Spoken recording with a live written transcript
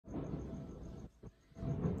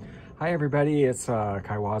Hi everybody, it's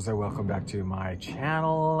Kaiwaza. Welcome back to my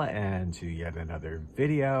channel and to yet another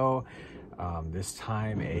video. This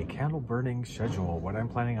time a candle burning schedule, what I'm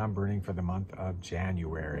planning on burning for the month of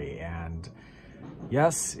January. And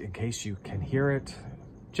yes, in case you can hear it,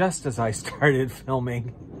 just as I started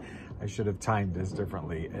filming, I should have timed this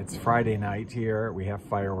differently. It's Friday night here. We have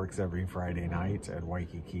fireworks every Friday night at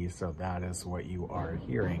Waikiki, so that is what you are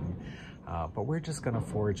hearing. But we're just gonna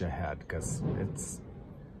forge ahead because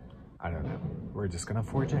I don't know. We're just gonna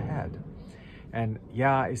forge ahead. And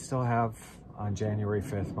yeah, I still have on January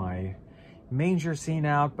 5th my manger scene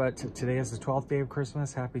out, but today is the 12th day of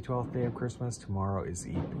Christmas. Happy 12th day of Christmas. Tomorrow is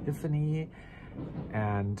Epiphany.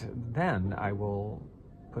 And then I will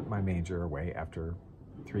put my manger away after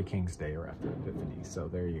Three Kings Day or after Epiphany. So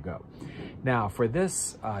there you go. Now for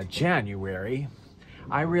this January,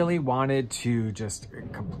 I really wanted to just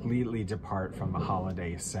completely depart from the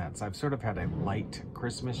holiday sense. I've sort of had a light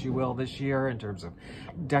Christmas, you will, this year in terms of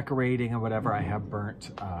decorating and whatever. I have burnt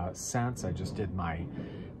scents. I just did my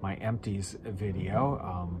empties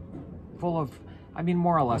video full of, I mean,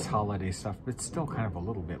 more or less holiday stuff, but still kind of a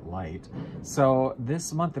little bit light. So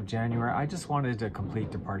this month of January, I just wanted a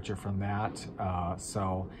complete departure from that.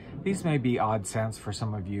 So these may be odd scents for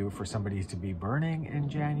some of you, for somebody to be burning in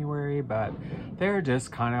January, but they're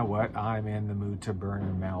just kind of what I'm in the mood to burn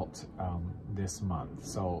and melt this month.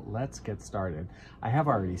 So let's get started. I have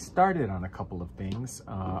already started on a couple of things.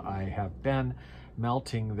 I have been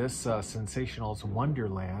melting this Sensationals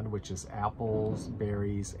Wonderland, which is apples,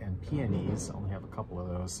 berries, and peonies. I only have a couple of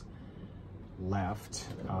those left,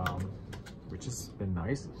 which has been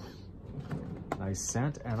nice. Nice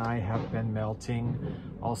scent. And I have been melting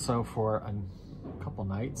also for a couple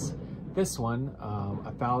nights this one,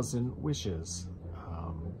 1,000 Wishes.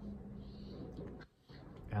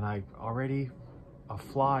 And I already, a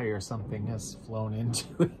fly or something has flown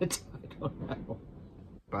into it. I don't know.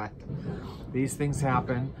 But these things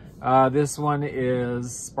happen. This one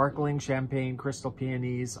is Sparkling Champagne Crystal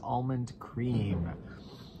Peonies Almond Cream.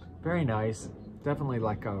 Very nice. Definitely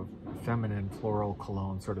like a feminine floral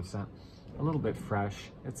cologne sort of scent. A little bit fresh.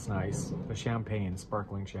 It's nice. The champagne,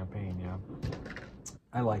 sparkling champagne, yeah.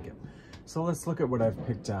 I like it. So let's look at what I've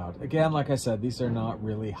picked out. Again, like I said, these are not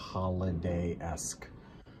really holiday-esque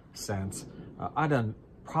scents.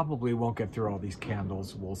 Probably won't get through all these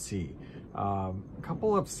candles. We'll see. A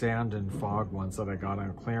couple of sand and fog ones that I got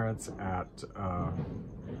on clearance at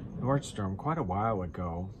Nordstrom quite a while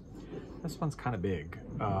ago. This one's kind of big.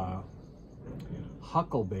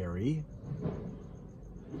 Huckleberry.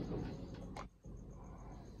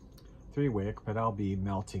 3-wick, but I'll be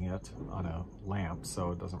melting it on a lamp,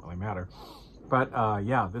 so it doesn't really matter. But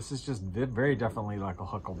yeah, this is just very definitely like a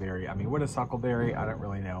huckleberry. I mean, what is huckleberry? I don't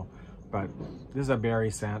really know. But this is a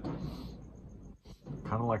berry scent.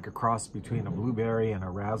 Kind of like a cross between a blueberry and a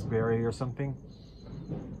raspberry or something.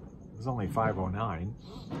 It's only $5.09.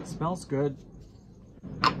 It smells good.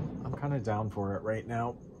 I'm kind of down for it right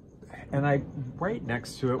now. And right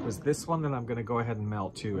next to it was this one that I'm going to go ahead and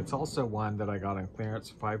melt too. It's also one that I got on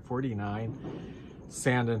clearance, $5.49.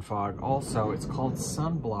 Sand and fog. Also, it's called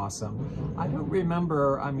Sun Blossom. I don't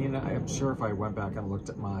remember. I mean, I'm sure if I went back and looked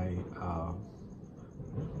at my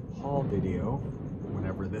haul video,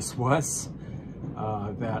 whenever this was,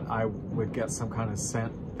 that I would get some kind of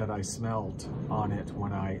scent that I smelled on it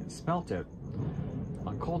when I smelt it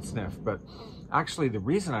on cold sniff. But actually the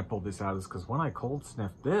reason I pulled this out is because when I cold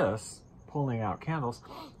sniffed this, pulling out candles,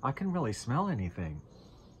 I couldn't really smell anything.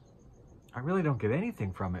 I really don't get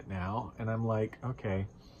anything from it now. And I'm like, okay,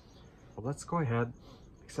 well, let's go ahead,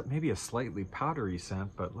 except maybe a slightly powdery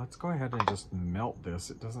scent, but let's go ahead and just melt this.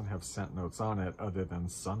 It doesn't have scent notes on it other than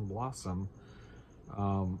Sun Blossom.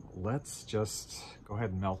 Let's just go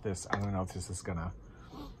ahead and melt this. I don't know if this is gonna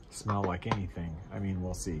smell like anything. I mean,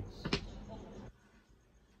 we'll see.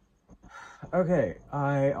 Okay,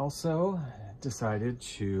 I also decided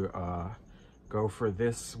to go for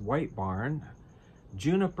this White Barn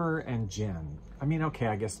Juniper and Gin. I mean, okay,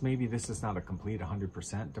 I guess maybe this is not a complete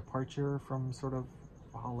 100% departure from sort of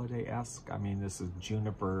holiday-esque. I mean, this is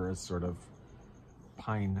juniper is sort of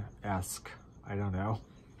pine-esque. I don't know.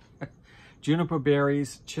 Juniper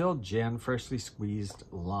berries, chilled gin, freshly squeezed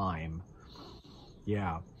lime.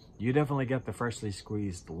 Yeah, you definitely get the freshly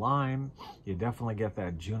squeezed lime. You definitely get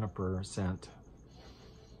that juniper scent.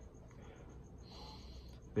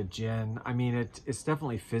 The gin, I mean, it's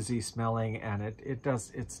definitely fizzy smelling, and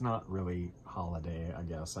it's not really holiday, I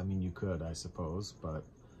guess. I mean, you could, I suppose, but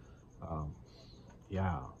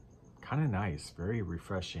yeah, kind of nice, very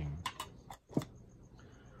refreshing.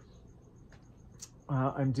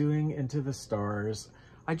 I'm doing Into the Stars.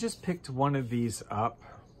 I just picked one of these up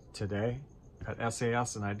today at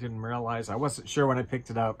SAS, and I didn't realize, I wasn't sure when I picked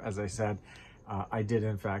it up. As I said, I did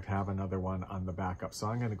in fact have another one on the backup, so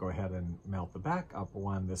I'm going to go ahead and melt the backup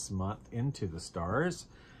one this month into the stars,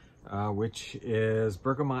 which is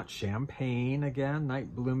Bergamot Champagne again,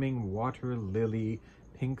 Night Blooming Water Lily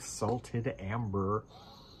Pink Salted Amber.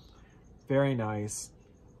 Very nice,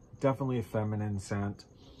 definitely a feminine scent,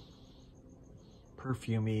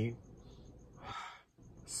 perfumey,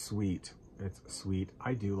 sweet. It's sweet.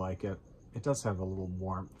 I do like it. It does have a little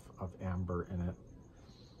warmth of amber in it.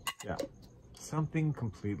 Yeah, something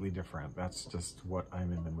completely different. That's just what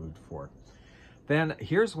I'm in the mood for. Then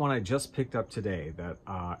here's one I just picked up today that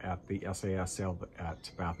at the SAS sale at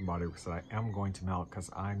Bath & Body Works that I am going to melt because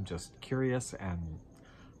I'm just curious and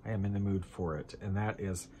I am in the mood for it. And that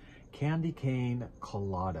is Candy Cane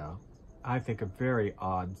Colada. I think a very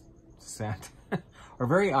odd scent or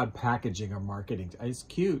very odd packaging or marketing. It's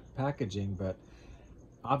cute packaging, but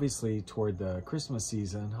obviously toward the Christmas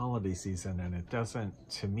season, holiday season, and it doesn't,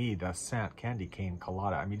 to me, the scent Candy Cane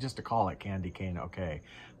Colada. I mean, just to call it candy cane, okay,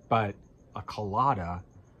 but a colada,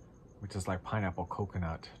 which is like pineapple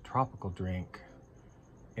coconut tropical drink,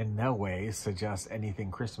 in no way suggests anything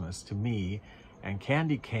Christmas to me. And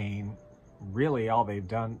candy cane, really all they've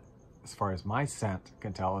done, as far as my scent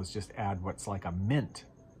can tell, is just add what's like a mint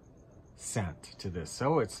scent to this.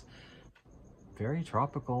 So it's very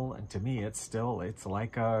tropical, and to me it's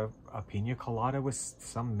like a pina colada with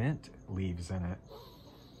some mint leaves in it.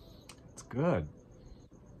 It's good.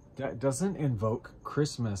 That doesn't invoke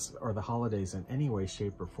Christmas or the holidays in any way,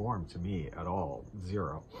 shape, or form to me at all.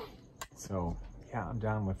 Zero. So yeah, I'm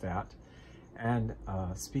down with that. And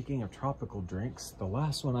speaking of tropical drinks, the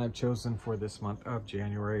last one I've chosen for this month of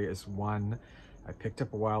January is one I picked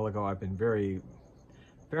up a while ago. I've been very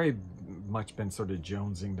much been sort of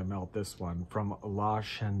jonesing to melt this one from La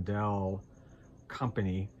Chandelle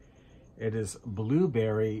Company. It is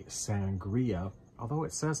Blueberry Sangria, although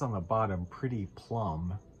it says on the bottom Pretty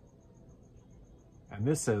Plum. And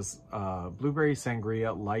this is Blueberry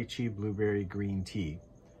Sangria Lychee Blueberry Green Tea.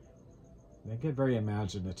 They get very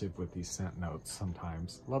imaginative with these scent notes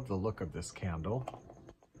sometimes. Love the look of this candle.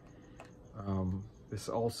 This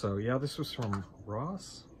also, yeah, this was from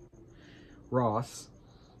Ross,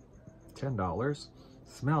 $10.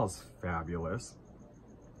 Smells fabulous.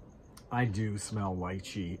 I do smell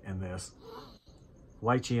lychee in this.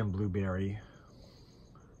 Lychee and blueberry.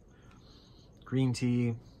 Green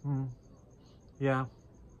tea, yeah,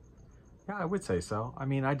 I would say so. I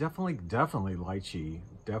mean, I definitely lychee,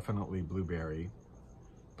 definitely blueberry.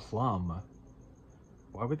 Plum.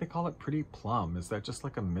 Why would they call it Pretty Plum? Is that just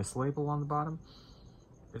like a mislabel on the bottom?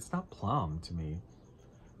 It's not plum to me.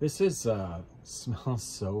 This is, smells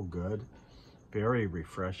so good. Very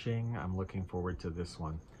refreshing. I'm looking forward to this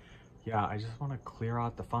one. Yeah, I just want to clear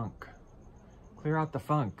out the funk. Clear out the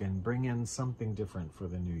funk and bring in something different for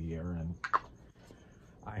the new year. And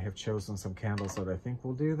I have chosen some candles that I think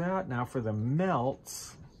will do that. Now for the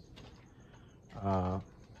melts, kind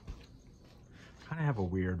of have a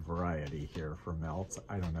weird variety here for melts.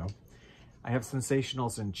 I don't know. I have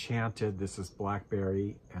Sensationals Enchanted. This is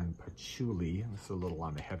blackberry and patchouli. This is a little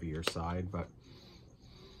on the heavier side, but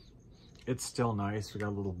it's still nice. We got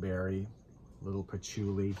a little berry, a little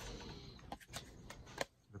patchouli.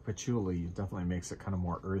 The patchouli definitely makes it kind of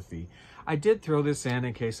more earthy. I did throw this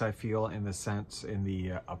in case I feel in the sense, in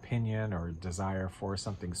the opinion or desire for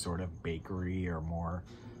something sort of bakery or more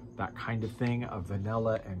that kind of thing, a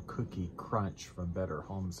vanilla and cookie crunch from Better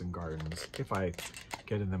Homes and Gardens, if I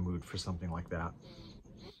get in the mood for something like that.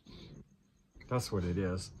 That's what it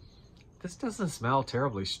is. This doesn't smell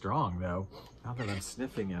terribly strong though, now that I'm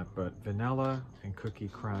sniffing it, but vanilla and cookie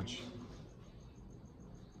crunch.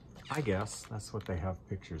 I guess that's what they have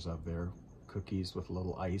pictures of there. Cookies with a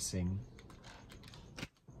little icing.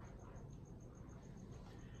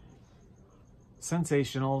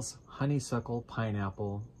 Sensationals, honeysuckle,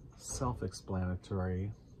 pineapple,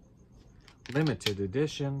 self-explanatory. Limited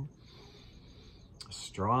edition,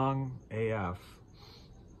 strong AF.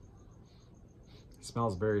 It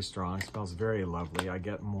smells very strong, smells very lovely. I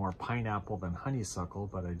get more pineapple than honeysuckle,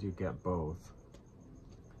 but I do get both.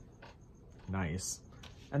 Nice.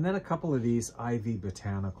 And then a couple of these Ivy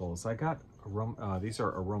Botanicals. I got, these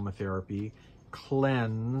are aromatherapy,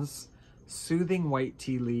 cleanse, soothing white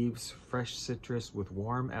tea leaves, fresh citrus with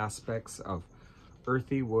warm aspects of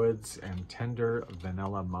earthy woods and tender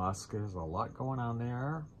vanilla musk. There's a lot going on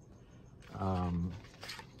there.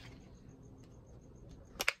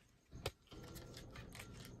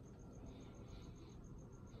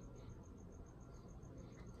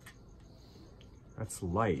 That's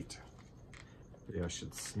light. Maybe I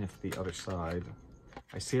should sniff the other side.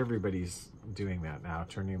 I see everybody's doing that now,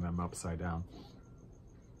 turning them upside down.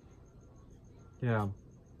 Yeah, a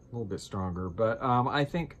little bit stronger, but I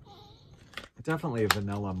think definitely a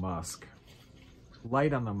vanilla musk.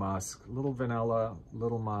 Light on the musk, little vanilla,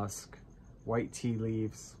 little musk, white tea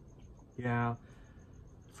leaves. Yeah,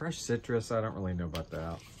 fresh citrus, I don't really know about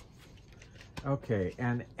that. Okay,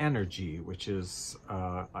 and energy, which is,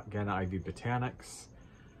 again, Ivy Botanics.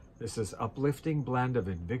 This is uplifting blend of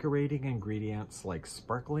invigorating ingredients like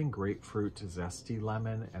sparkling grapefruit, zesty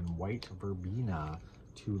lemon, and white verbena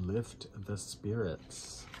to lift the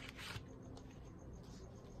spirits.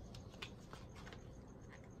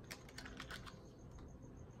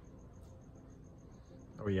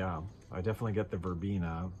 Oh yeah, I definitely get the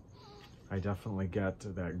verbena. I definitely get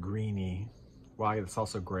that greeny. Well, it's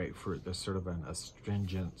also grapefruit. There's sort of an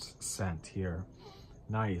astringent scent here.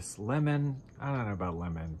 Nice. Lemon, I don't know about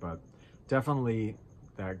lemon, but definitely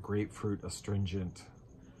that grapefruit astringent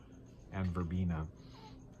and verbena.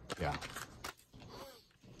 Yeah.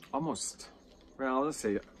 Almost, well, let's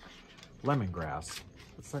say lemongrass.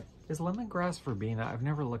 It's like, is lemongrass verbena? I've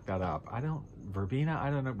never looked that up. Verbena, I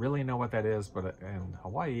don't really know what that is, but in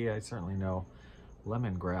Hawaii, I certainly know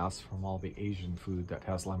lemongrass from all the Asian food that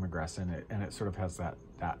has lemongrass in it, and it sort of has that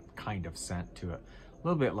kind of scent to it. A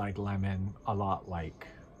little bit like lemon, a lot like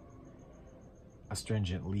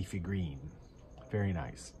astringent leafy green. Very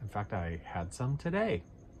nice. In fact, I had some today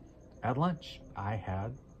at lunch. I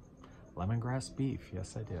had lemongrass beef.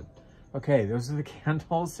 Yes, I did. Okay, those are the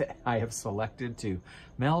candles I have selected to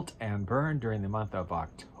melt and burn during the month of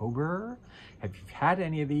October. Have you had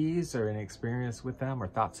any of these or any experience with them or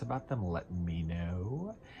thoughts about them? Let me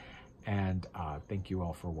know. And thank you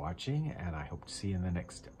all for watching, and I hope to see you in the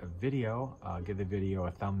next video. Give the video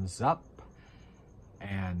a thumbs up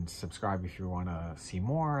and subscribe if you want to see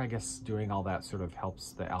more. I guess doing all that sort of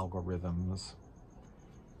helps the algorithms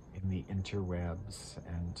in the interwebs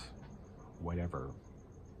and whatever.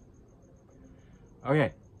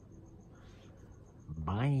 Okay.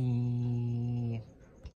 Bye.